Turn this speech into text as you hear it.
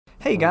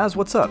Hey guys,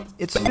 what's up?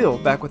 It's Phil,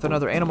 back with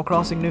another Animal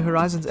Crossing New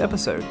Horizons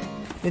episode.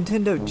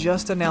 Nintendo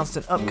just announced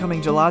an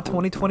upcoming July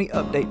 2020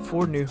 update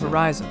for New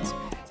Horizons.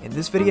 In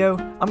this video,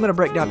 I'm going to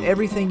break down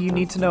everything you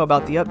need to know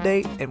about the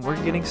update, and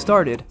we're getting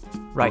started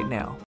right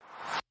now.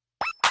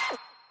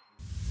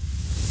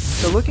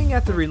 So looking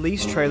at the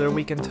release trailer,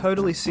 we can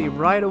totally see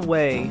right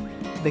away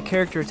the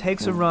character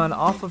takes a run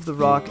off of the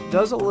rock,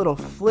 does a little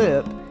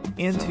flip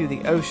into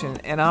the ocean,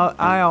 and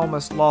I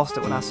almost lost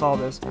it when I saw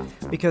this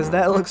because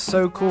that looks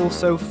so cool,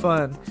 so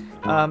fun.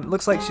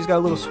 Looks like she's got a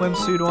little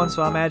swimsuit on,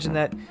 so I imagine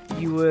that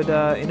you would,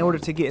 in order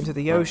to get into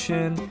the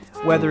ocean,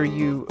 whether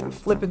you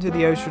flip into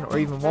the ocean or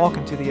even walk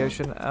into the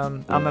ocean,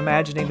 I'm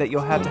imagining that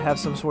you'll have to have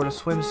some sort of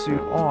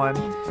swimsuit on.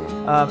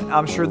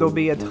 I'm sure there'll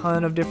be a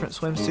ton of different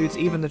swimsuits.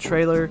 Even the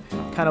trailer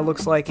kind of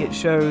looks like it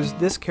shows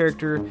this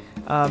character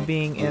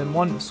being in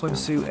one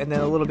swimsuit, and then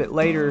a little bit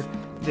later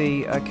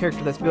the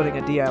character that's building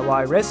a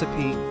DIY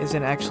recipe is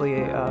in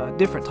actually a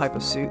different type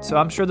of suit. So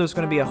I'm sure there's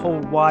going to be a whole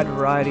wide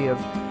variety of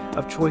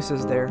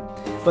choices there.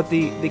 But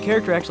the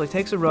character actually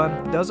takes a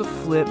run, does a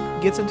flip,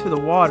 gets into the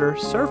water,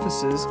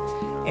 surfaces,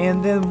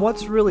 and then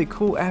what's really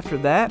cool after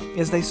that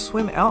is they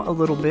swim out a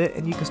little bit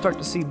and you can start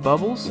to see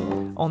bubbles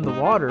on the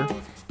water,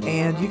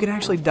 and you can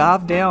actually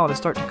dive down and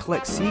start to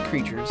collect sea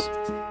creatures.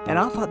 And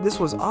I thought this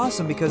was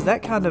awesome because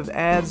that kind of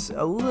adds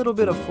a little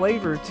bit of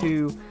flavor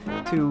to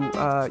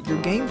your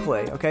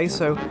gameplay. Okay,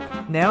 so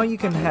now you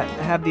can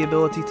have the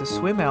ability to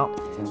swim out,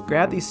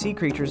 grab these sea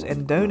creatures,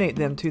 and donate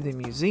them to the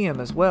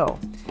museum as well.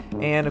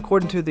 And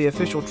according to the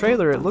official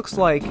trailer, it looks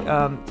like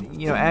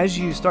as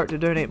you start to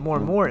donate more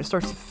and more, it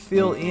starts to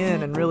fill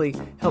in and really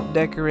help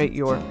decorate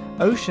your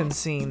ocean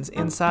scenes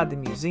inside the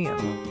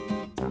museum.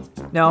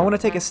 Now I want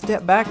to take a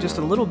step back just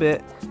a little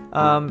bit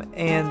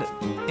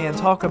and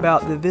talk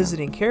about the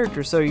visiting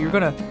character. So you're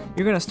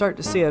gonna start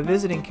to see a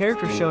visiting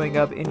character showing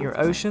up in your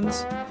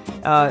oceans,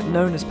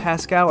 known as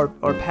Pascal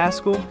or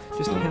Pascal.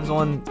 Just depends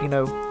on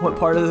what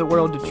part of the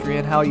world that you're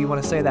in, how you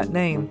want to say that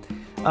name.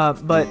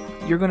 But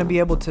you're going to be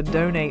able to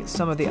donate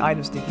some of the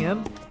items to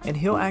him, and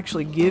he'll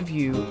actually give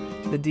you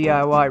the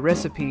DIY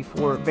recipe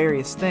for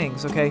various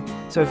things. Okay,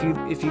 so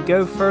if you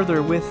go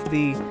further with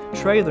the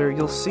trailer,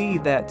 you'll see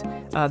that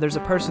there's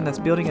a person that's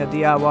building a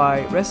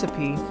DIY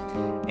recipe,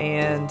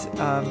 and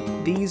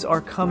these are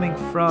coming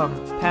from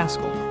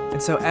Pascal.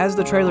 And so as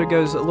the trailer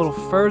goes a little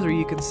further,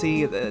 you can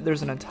see that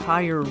there's an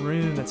entire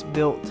room that's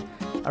built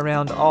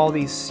around all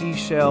these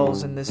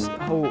seashells and this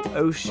whole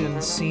ocean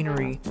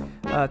scenery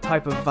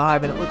type of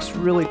vibe, and it looks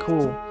really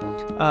cool.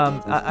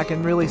 I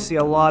can really see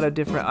a lot of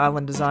different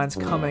island designs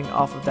coming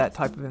off of that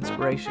type of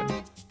inspiration.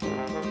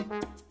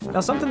 Now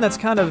something that's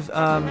kind of,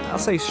 I'll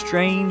say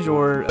strange,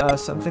 or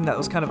something that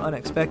was kind of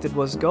unexpected,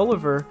 was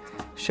Gulliver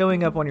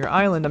showing up on your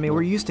island. I mean,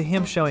 we're used to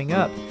him showing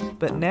up,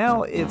 but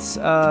now it's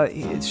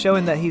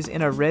showing that he's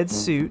in a red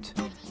suit.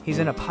 He's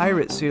in a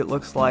pirate suit, it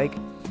looks like,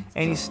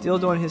 and he's still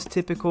doing his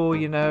typical,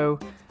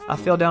 I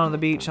fell down on the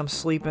beach, I'm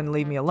sleeping,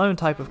 leave me alone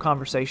type of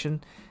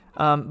conversation.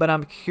 But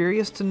I'm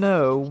curious to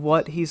know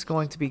what he's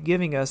going to be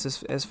giving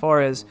us as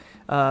far as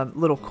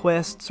little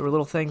quests or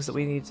little things that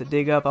we need to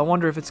dig up. I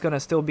wonder if it's going to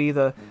still be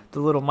the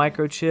little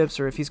microchips,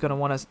 or if he's going to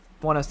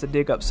want us to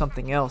dig up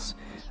something else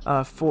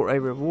for a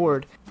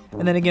reward.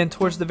 And then again,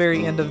 towards the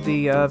very end of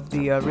the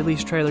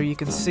release trailer, you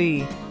can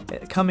see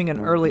coming in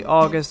early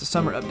August, the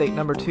summer update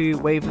number 2,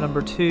 wave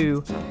number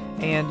 2,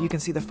 and you can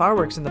see the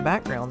fireworks in the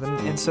background.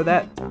 And so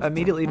that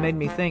immediately made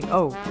me think,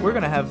 oh, we're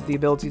going to have the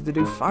ability to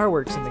do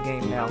fireworks in the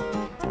game now.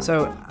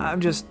 So I'm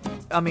just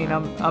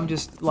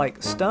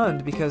like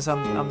stunned, because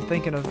I'm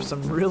thinking of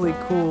some really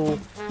cool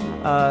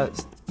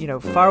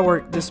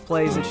firework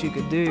displays that you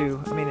could do.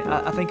 I mean,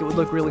 I think it would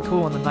look really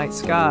cool in the night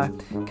sky,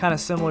 kind of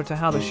similar to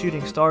how the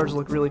shooting stars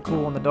look really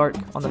cool on the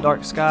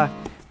dark sky.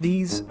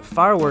 These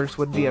fireworks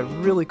would be a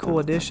really cool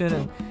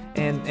addition,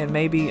 and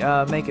maybe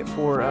make it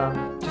for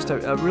just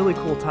a really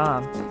cool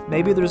time.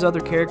 Maybe there's other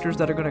characters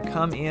that are going to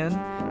come in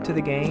to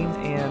the game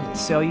and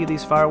sell you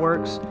these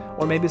fireworks,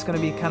 or maybe it's going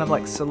to be kind of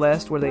like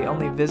Celeste, where they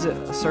only visit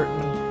a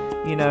certain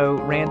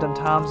random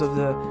times of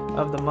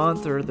the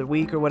month or the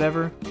week or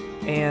whatever,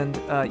 and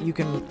you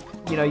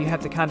have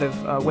to kind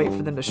of wait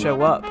for them to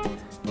show up,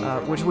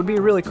 which would be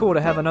really cool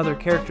to have another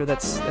character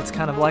that's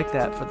kind of like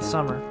that for the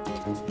summer.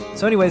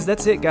 So anyways,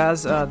 that's it,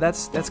 guys.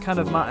 That's kind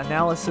of my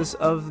analysis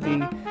of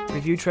the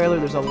review trailer.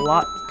 There's a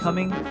lot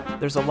coming.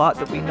 There's a lot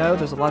that we know.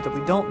 There's a lot that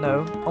we don't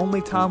know.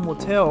 Only time will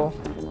tell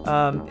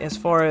as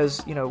far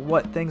as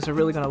what things are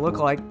really going to look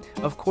like.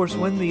 Of course,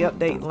 when the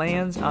update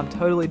lands, I'm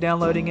totally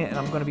downloading it, and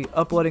I'm going to be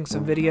uploading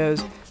some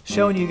videos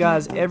showing you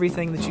guys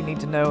everything that you need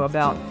to know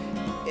about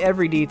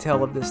every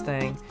detail of this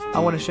thing. I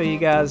want to show you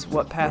guys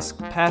what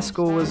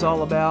Pascal is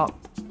all about.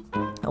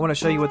 I want to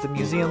show you what the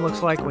museum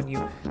looks like when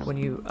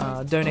you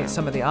donate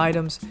some of the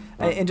items,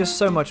 and just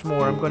so much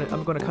more. I'm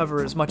going to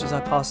cover as much as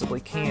I possibly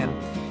can,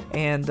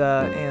 and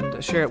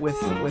share it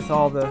with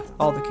all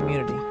the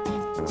community.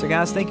 So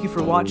guys, thank you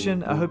for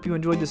watching. I hope you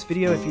enjoyed this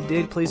video. If you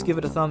did, please give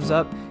it a thumbs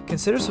up.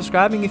 Consider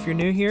subscribing if you're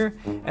new here,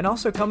 and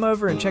also come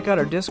over and check out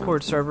our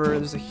Discord server.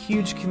 There's a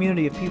huge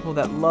community of people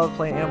that love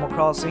playing Animal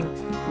Crossing,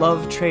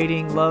 love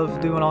trading,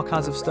 love doing all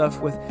kinds of stuff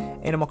with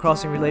Animal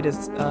Crossing related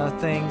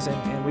things,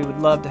 and we would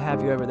love to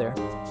have you over there.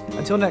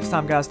 Until next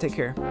time, guys, take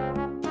care.